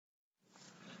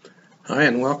Hi,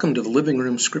 and welcome to the Living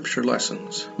Room Scripture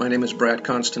Lessons. My name is Brad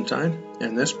Constantine,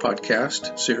 and this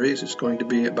podcast series is going to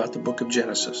be about the book of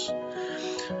Genesis.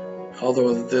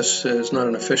 Although this is not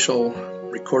an official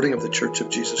recording of the Church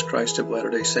of Jesus Christ of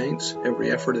Latter-day Saints,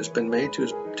 every effort has been made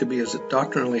to be as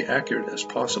doctrinally accurate as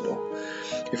possible.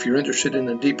 If you're interested in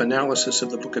a deep analysis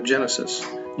of the book of Genesis,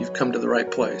 you've come to the right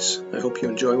place. I hope you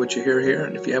enjoy what you hear here,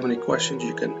 and if you have any questions,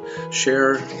 you can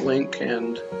share, link,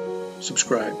 and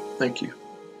subscribe. Thank you.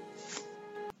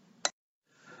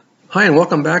 Hi, and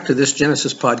welcome back to this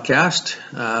Genesis podcast.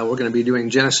 We're going to be doing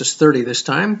Genesis 30 this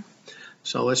time.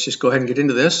 So let's just go ahead and get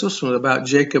into this. This was about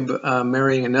Jacob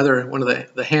marrying one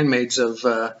of the handmaids of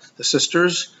the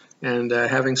sisters and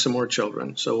having some more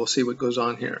children. So we'll see what goes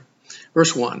on here.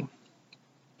 Verse 1.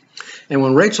 And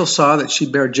when Rachel saw that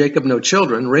she bare Jacob no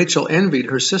children, Rachel envied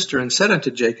her sister and said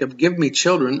unto Jacob, Give me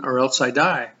children, or else I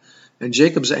die. And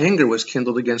Jacob's anger was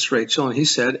kindled against Rachel, and he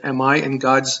said, Am I in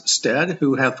God's stead,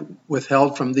 who hath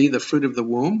withheld from thee the fruit of the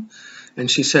womb? And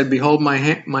she said, Behold, my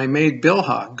maid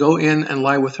Bilhah, go in and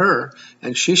lie with her,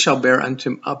 and she shall bear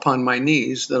upon my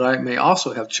knees, that I may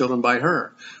also have children by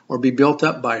her, or be built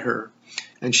up by her.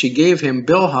 And she gave him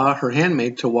Bilhah, her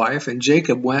handmaid, to wife, and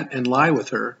Jacob went and lie with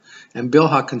her. And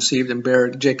Bilhah conceived and bare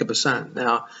Jacob a son.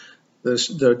 Now,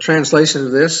 the translation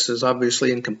of this is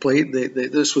obviously incomplete.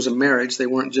 This was a marriage. They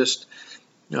weren't just,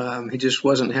 he just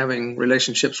wasn't having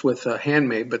relationships with a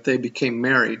handmaid, but they became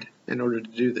married in order to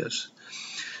do this.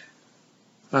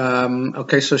 So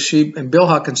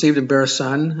Bilhah conceived and bare a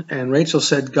son, and Rachel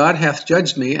said, God hath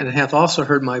judged me, and hath also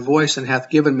heard my voice, and hath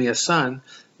given me a son.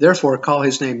 Therefore call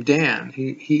his name Dan.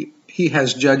 He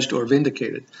has judged or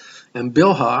vindicated. And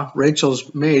Bilhah,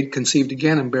 Rachel's maid, conceived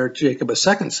again and bare Jacob a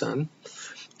second son.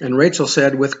 And Rachel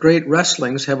said, With great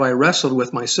wrestlings have I wrestled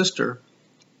with my sister.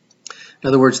 In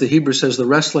other words, the Hebrew says, The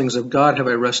wrestlings of God have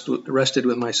I wrested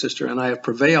with my sister, and I have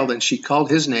prevailed. And she called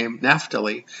his name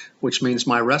Naphtali, which means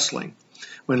my wrestling.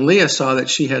 When Leah saw that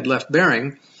she had left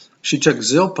bearing, she took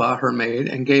Zilpah, her maid,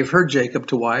 and gave her Jacob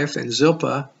to wife. And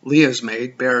Zilpah, Leah's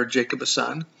maid, bare Jacob a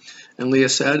son. And Leah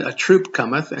said, A troop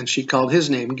cometh, and she called his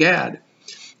name Gad,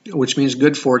 which means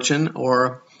good fortune,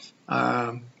 or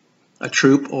a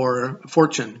troop, or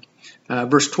fortune.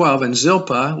 Verse 12, And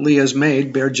Zilpah, Leah's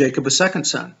maid, bare Jacob a second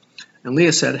son. And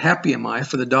Leah said, Happy am I,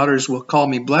 for the daughters will call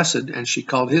me blessed. And she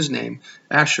called his name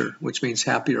Asher, which means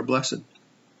happy or blessed.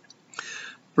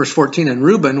 Verse 14, And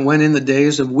Reuben went in the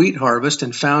days of wheat harvest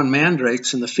and found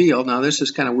mandrakes in the field. Now, this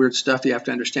is kind of weird stuff. You have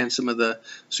to understand some of the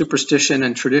superstition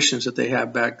and traditions that they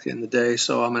have back in the day.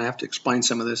 So I'm going to have to explain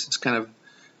some of this. It's kind of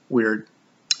weird.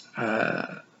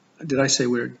 Did I say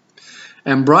weird?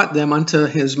 And brought them unto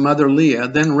his mother Leah.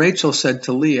 Then Rachel said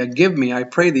to Leah, Give me, I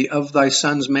pray thee, of thy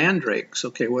son's mandrakes.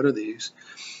 Okay, what are these?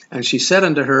 And she said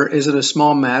unto her, Is it a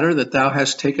small matter that thou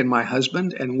hast taken my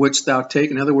husband, and wouldst thou take?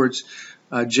 In other words,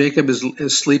 Jacob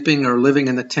is sleeping or living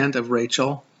in the tent of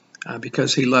Rachel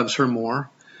because he loves her more.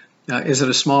 Is it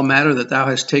a small matter that thou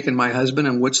hast taken my husband,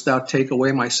 and wouldst thou take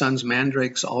away my son's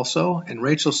mandrakes also? And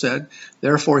Rachel said,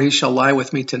 Therefore he shall lie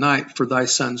with me tonight for thy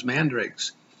son's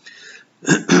mandrakes.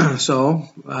 So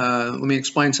let me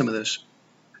explain some of this.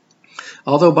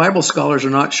 Although Bible scholars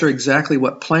are not sure exactly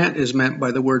what plant is meant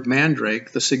by the word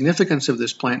mandrake, the significance of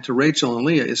this plant to Rachel and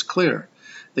Leah is clear.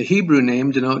 The Hebrew name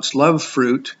denotes love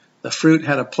fruit. The fruit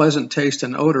had a pleasant taste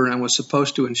and odor and was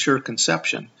supposed to ensure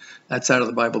conception. That's out of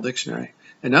the Bible dictionary.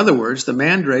 In other words, the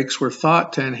mandrakes were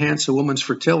thought to enhance a woman's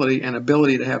fertility and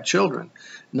ability to have children.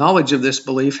 Knowledge of this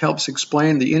belief helps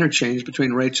explain the interchange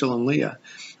between Rachel and Leah.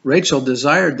 Rachel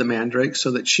desired the mandrakes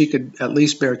so that she could at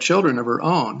least bear children of her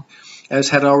own. As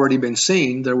had already been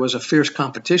seen, there was a fierce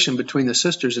competition between the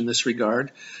sisters in this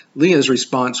regard. Leah's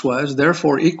response was,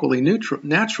 therefore, equally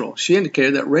natural. She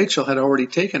indicated that Rachel had already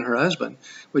taken her husband,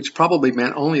 which probably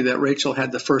meant only that Rachel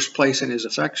had the first place in his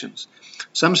affections.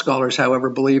 Some scholars, however,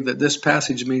 believe that this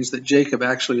passage means that Jacob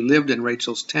actually lived in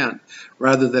Rachel's tent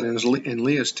rather than in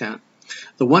Leah's tent.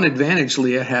 The one advantage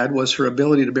Leah had was her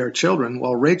ability to bear children,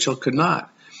 while Rachel could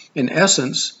not. In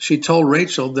essence, she told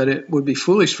Rachel that it would be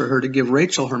foolish for her to give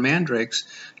Rachel her mandrakes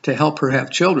to help her have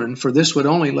children, for this would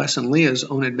only lessen Leah's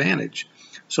own advantage.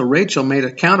 So Rachel made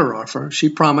a counteroffer. She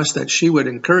promised that she would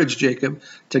encourage Jacob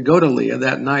to go to Leah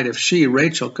that night if she,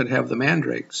 Rachel, could have the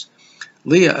mandrakes.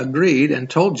 Leah agreed and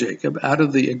told Jacob. Out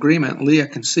of the agreement, Leah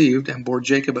conceived and bore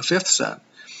Jacob a fifth son.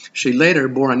 She later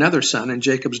bore another son and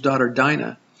Jacob's daughter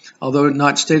Dinah. Although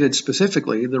not stated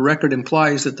specifically, the record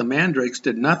implies that the mandrakes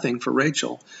did nothing for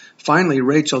Rachel. Finally,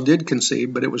 Rachel did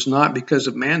conceive, but it was not because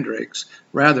of mandrakes.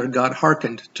 Rather, God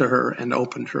hearkened to her and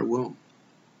opened her womb.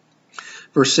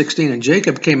 Verse 16, And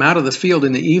Jacob came out of the field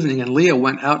in the evening, and Leah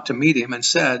went out to meet him and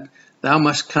said, thou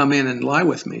must come in and lie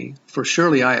with me, for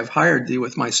surely I have hired thee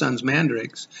with my son's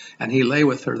mandrakes. And he lay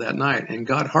with her that night. And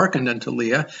God hearkened unto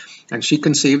Leah, and she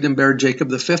conceived and bare Jacob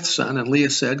the 5th son. And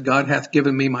Leah said, God hath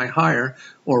given me my hire,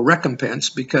 or recompense,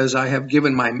 because I have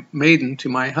given my maiden to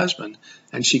my husband.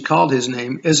 And she called his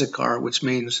name Issachar, which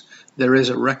means there is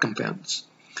a recompense.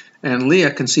 And Leah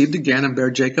conceived again and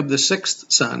bare Jacob the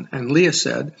 6th son. And Leah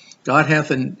said, God hath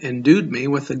endued me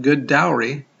with a good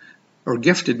dowry, or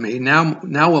gifted me. Now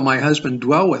will my husband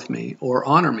dwell with me, or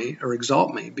honor me, or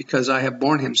exalt me, because I have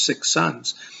borne him 6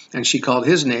 sons. And she called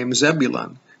his name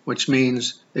Zebulun, which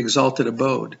means exalted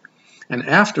abode. And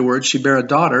afterwards she bare a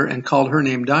daughter, and called her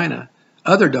name Dinah.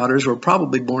 Other daughters were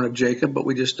probably born of Jacob, but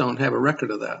we just don't have a record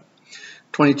of that.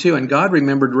 22, and God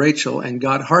remembered Rachel, and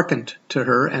God hearkened to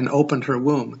her, and opened her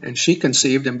womb. And she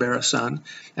conceived and bare a son,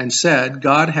 and said,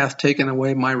 God hath taken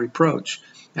away my reproach.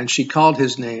 And she called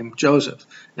his name Joseph.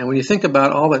 Now when you think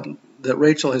about all that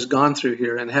Rachel has gone through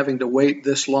here, and having to wait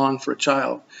this long for a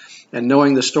child, and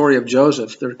knowing the story of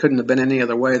Joseph, there couldn't have been any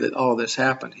other way that all of this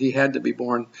happened. He had to be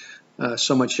born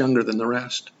so much younger than the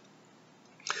rest.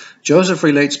 Joseph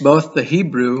relates both the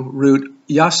Hebrew root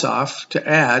yasaf, to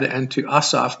add, and to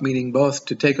asaf, meaning both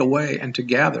to take away and to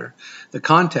gather. The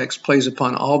context plays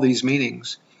upon all these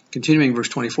meanings. Continuing verse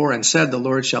 24, and said, the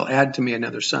Lord shall add to me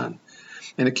another son.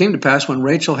 And it came to pass, when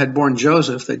Rachel had borne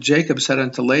Joseph, that Jacob said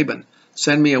unto Laban,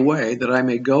 send me away, that I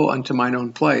may go unto mine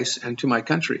own place and to my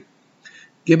country.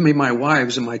 Give me my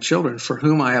wives and my children, for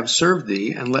whom I have served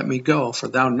thee, and let me go, for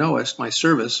thou knowest my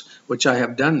service which I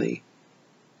have done thee.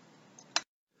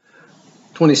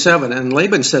 27, and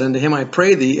Laban said unto him, I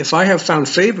pray thee, if I have found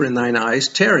favor in thine eyes,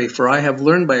 tarry, for I have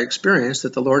learned by experience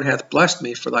that the Lord hath blessed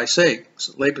me for thy sake.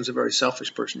 So Laban's a very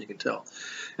selfish person, you can tell.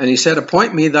 And he said,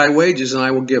 appoint me thy wages, and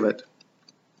I will give it.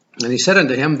 And he said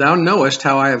unto him, thou knowest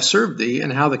how I have served thee,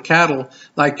 and how thy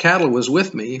cattle was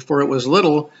with me, for it was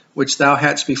little which thou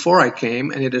hadst before I came,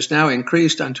 and it is now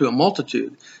increased unto a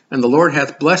multitude. And the Lord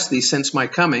hath blessed thee since my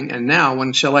coming, and now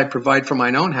when shall I provide for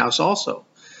mine own house also?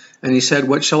 And he said,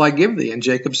 what shall I give thee? And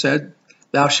Jacob said,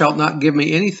 thou shalt not give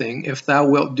me anything, if thou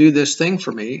wilt do this thing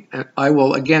for me, and I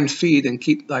will again feed and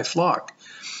keep thy flock.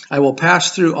 I will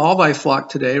pass through all thy flock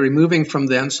today, removing from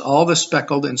thence all the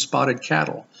speckled and spotted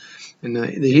cattle. And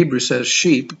the Hebrew says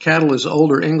sheep. Cattle is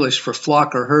older English for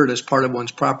flock or herd as part of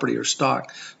one's property or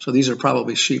stock. So these are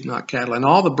probably sheep, not cattle. And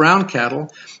all the brown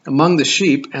cattle among the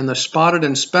sheep, and the spotted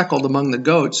and speckled among the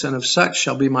goats, and of such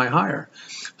shall be my hire.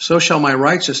 So shall my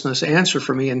righteousness answer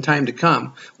for me in time to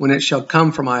come, when it shall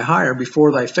come for my hire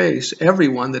before thy face, every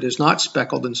one that is not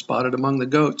speckled and spotted among the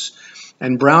goats,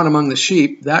 and brown among the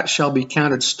sheep, that shall be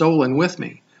counted stolen with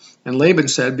me. And Laban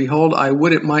said, behold, I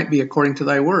would it might be according to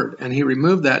thy word. And he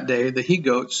removed that day the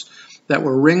he-goats that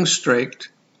were ring-straked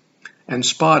and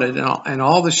spotted, and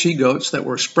all the she-goats that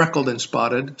were speckled and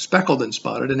spotted,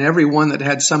 and every one that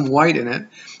had some white in it,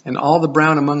 and all the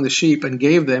brown among the sheep, and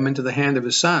gave them into the hand of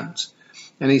his sons.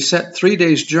 And he set 3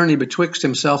 days' journey betwixt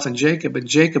himself and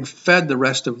Jacob fed the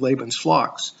rest of Laban's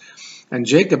flocks. And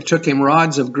Jacob took him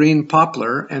rods of green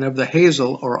poplar, and of the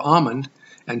hazel or almond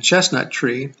and chestnut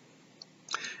tree,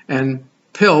 and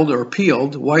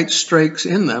peeled white strakes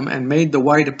in them, and made the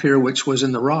white appear which was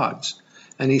in the rods.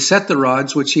 And he set the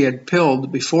rods which he had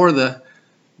peeled before the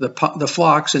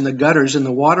flocks in the gutters in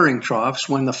the watering troughs,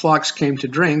 when the flocks came to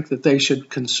drink, that they should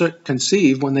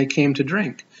conceive when they came to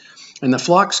drink. And the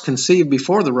flocks conceived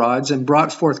before the rods, and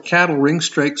brought forth cattle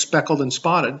ring-straked, speckled, and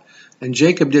spotted. And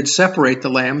Jacob did separate the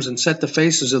lambs, and set the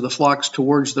faces of the flocks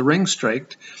towards the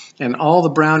ring-straked, and all the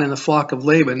brown in the flock of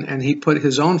Laban, and he put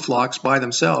his own flocks by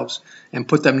themselves, and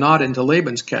put them not into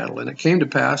Laban's cattle. And it came to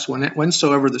pass,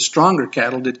 whensoever the stronger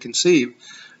cattle did conceive,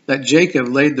 that Jacob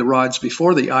laid the rods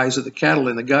before the eyes of the cattle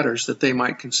in the gutters, that they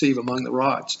might conceive among the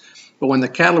rods. But when the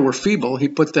cattle were feeble, he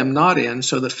put them not in,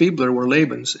 so the feebler were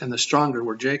Laban's, and the stronger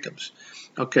were Jacob's.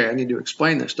 Okay, I need to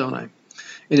explain this, don't I?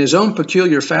 In his own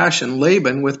peculiar fashion,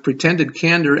 Laban, with pretended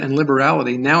candor and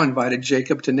liberality, now invited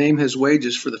Jacob to name his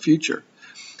wages for the future.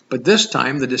 But this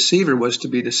time the deceiver was to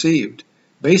be deceived,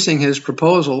 basing his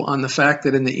proposal on the fact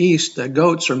that in the east the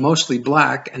goats are mostly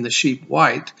black and the sheep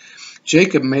white.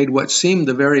 Jacob made what seemed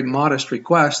the very modest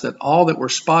request that all that were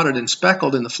spotted and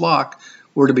speckled in the flock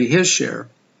were to be his share.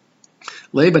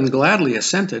 Laban gladly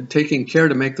assented, taking care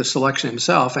to make the selection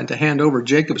himself and to hand over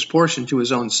Jacob's portion to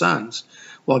his own sons,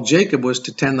 while Jacob was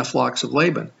to tend the flocks of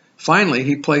Laban. Finally,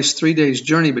 he placed 3 days'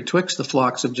 journey betwixt the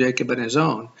flocks of Jacob and his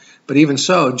own. But even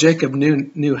so, Jacob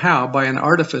knew how, by an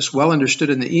artifice well understood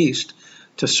in the East,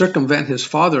 to circumvent his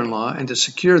father-in-law, and to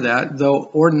secure that,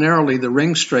 though ordinarily the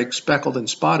ring-straked, speckled, and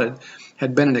spotted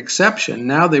had been an exception,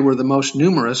 now they were the most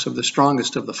numerous of the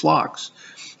strongest of the flocks.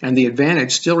 and the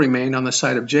advantage still remained on the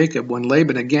side of Jacob when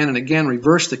Laban again and again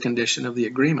reversed the condition of the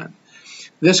agreement.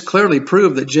 This clearly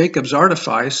proved that Jacob's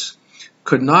artifice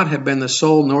could not have been the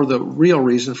sole nor the real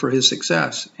reason for his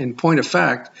success. In point of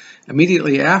fact,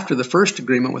 immediately after the first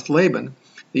agreement with Laban,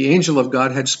 the angel of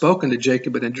God had spoken to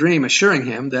Jacob in a dream, assuring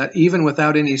him that even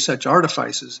without any such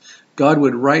artifices, God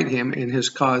would right him in his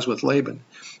cause with Laban.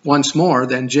 Once more,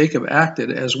 then Jacob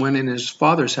acted as when in his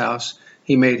father's house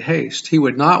he made haste. He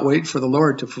would not wait for the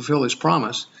Lord to fulfill his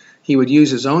promise. He would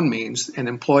use his own means and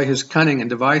employ his cunning and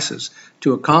devices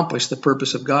to accomplish the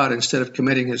purpose of God instead of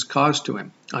committing his cause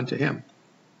unto him.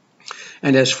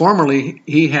 And as formerly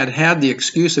he had had the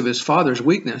excuse of his father's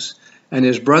weakness and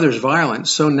his brother's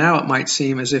violence, so now it might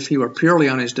seem as if he were purely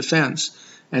on his defense,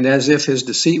 and as if his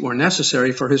deceit were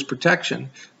necessary for his protection,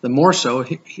 the more so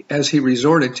as he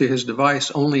resorted to his device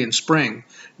only in spring,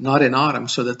 not in autumn,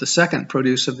 so that the second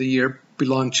produce of the year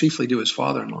belonged chiefly to his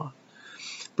father-in-law.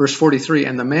 Verse 43,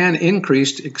 and the man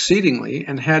increased exceedingly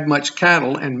and had much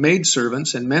cattle and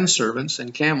maidservants and men servants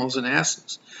and camels and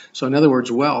asses. So in other words,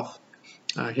 wealth.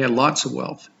 He had lots of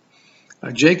wealth.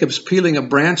 Jacob's peeling of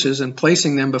branches and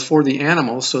placing them before the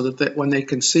animals so that when they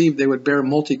conceived they would bear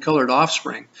multicolored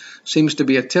offspring seems to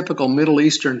be a typical Middle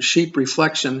Eastern sheep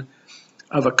reflection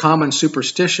of a common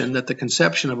superstition that the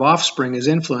conception of offspring is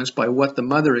influenced by what the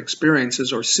mother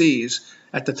experiences or sees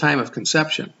at the time of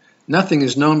conception. Nothing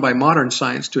is known by modern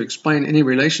science to explain any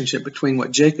relationship between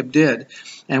what Jacob did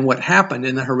and what happened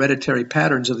in the hereditary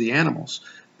patterns of the animals.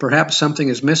 Perhaps something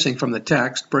is missing from the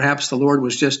text. Perhaps the Lord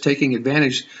was just taking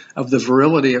advantage of the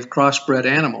virility of crossbred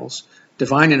animals.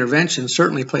 Divine intervention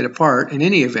certainly played a part. In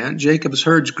any event, Jacob's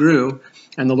herds grew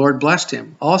and the Lord blessed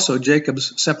him. Also,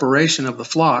 Jacob's separation of the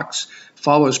flocks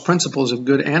follows principles of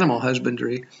good animal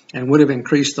husbandry and would have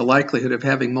increased the likelihood of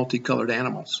having multicolored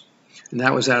animals. And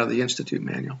that was out of the Institute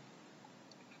Manual.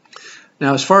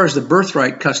 Now, as far as the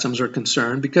birthright customs are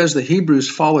concerned, because the Hebrews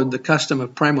followed the custom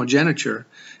of primogeniture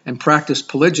and practiced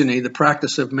polygyny, the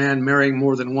practice of man marrying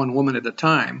more than one woman at a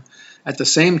time, at the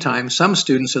same time, some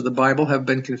students of the Bible have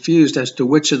been confused as to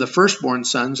which of the firstborn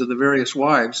sons of the various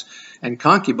wives and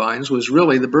concubines was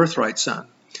really the birthright son.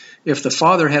 If the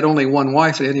father had only one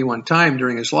wife at any one time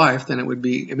during his life, then it would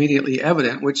be immediately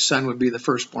evident which son would be the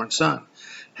firstborn son.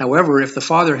 However, if the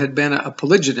father had been a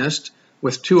polygynist,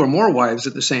 with two or more wives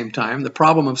at the same time, the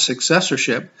problem of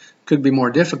successorship could be more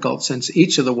difficult since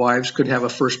each of the wives could have a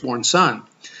firstborn son.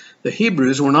 The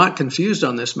Hebrews were not confused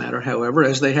on this matter, however,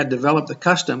 as they had developed the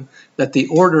custom that the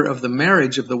order of the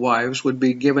marriage of the wives would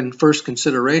be given first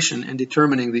consideration in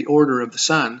determining the order of the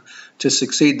son to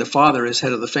succeed the father as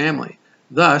head of the family.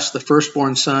 Thus, the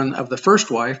firstborn son of the first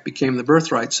wife became the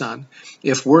birthright son,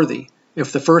 if worthy.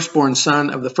 If the firstborn son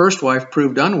of the first wife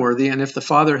proved unworthy, and if the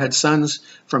father had sons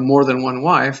from more than one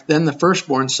wife, then the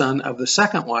firstborn son of the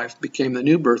second wife became the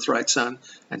new birthright son,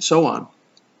 and so on.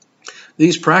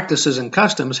 These practices and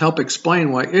customs help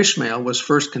explain why Ishmael was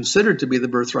first considered to be the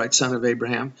birthright son of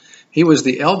Abraham. He was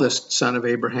the eldest son of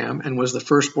Abraham and was the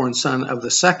firstborn son of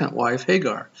the second wife,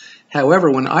 Hagar.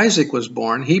 However, when Isaac was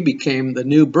born, he became the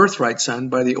new birthright son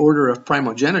by the order of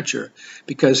primogeniture,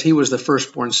 because he was the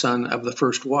firstborn son of the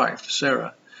first wife,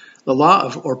 Sarah. The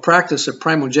law or practice of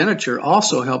primogeniture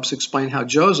also helps explain how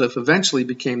Joseph eventually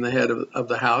became the head of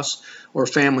the house or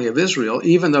family of Israel,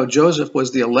 even though Joseph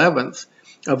was the 11th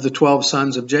of the 12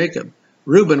 sons of Jacob.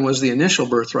 Reuben was the initial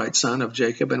birthright son of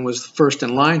Jacob and was first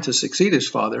in line to succeed his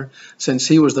father, since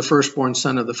he was the firstborn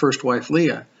son of the first wife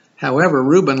Leah. However,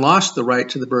 Reuben lost the right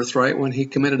to the birthright when he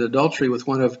committed adultery with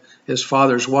one of his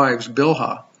father's wives,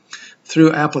 Bilhah.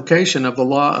 Through application of the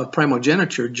law of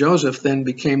primogeniture, Joseph then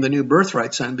became the new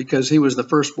birthright son because he was the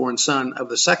firstborn son of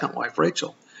the second wife,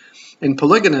 Rachel. In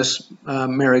polygamous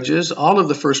marriages, all of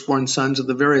the firstborn sons of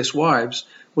the various wives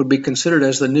would be considered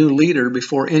as the new leader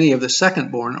before any of the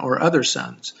secondborn or other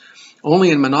sons. Only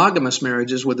in monogamous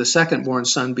marriages would the secondborn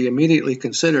son be immediately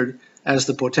considered as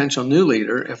the potential new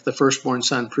leader if the firstborn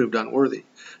son proved unworthy.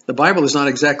 The Bible is not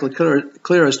exactly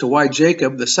clear as to why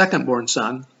Jacob, the secondborn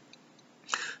son,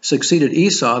 succeeded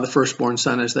Esau, the firstborn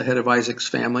son, as the head of Isaac's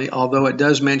family, although it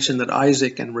does mention that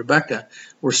Isaac and Rebekah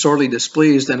were sorely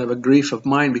displeased and of a grief of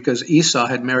mind because Esau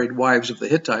had married wives of the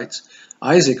Hittites.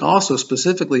 Isaac also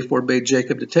specifically forbade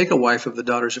Jacob to take a wife of the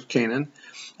daughters of Canaan,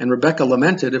 and Rebekah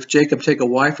lamented, if Jacob take a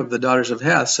wife of the daughters of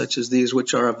Heth, such as these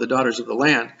which are of the daughters of the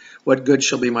land, what good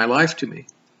shall be my life to me?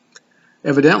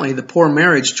 Evidently, the poor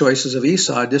marriage choices of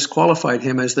Esau disqualified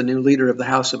him as the new leader of the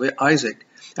house of Isaac,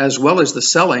 as well as the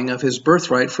selling of his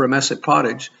birthright for a mess of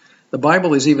pottage. The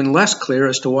Bible is even less clear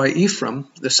as to why Ephraim,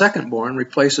 the secondborn,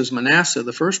 replaces Manasseh,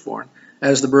 the firstborn,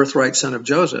 as the birthright son of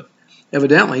Joseph.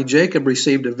 Evidently, Jacob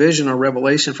received a vision or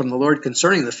revelation from the Lord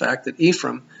concerning the fact that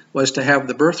Ephraim was to have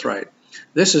the birthright.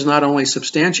 This is not only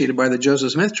substantiated by the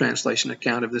Joseph Smith translation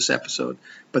account of this episode,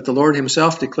 but the Lord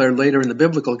himself declared later in the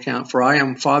biblical account, "For I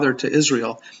am father to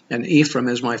Israel, and Ephraim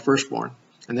is my firstborn."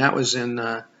 And that was in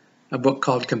a book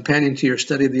called Companion to Your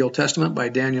Study of the Old Testament by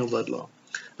Daniel Ludlow.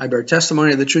 I bear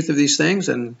testimony of the truth of these things,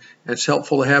 and it's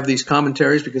helpful to have these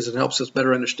commentaries because it helps us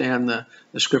better understand the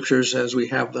scriptures as we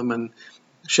have them and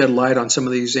shed light on some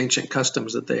of these ancient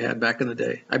customs that they had back in the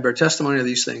day. I bear testimony of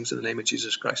these things in the name of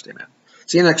Jesus Christ. Amen.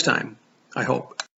 See you next time, I hope.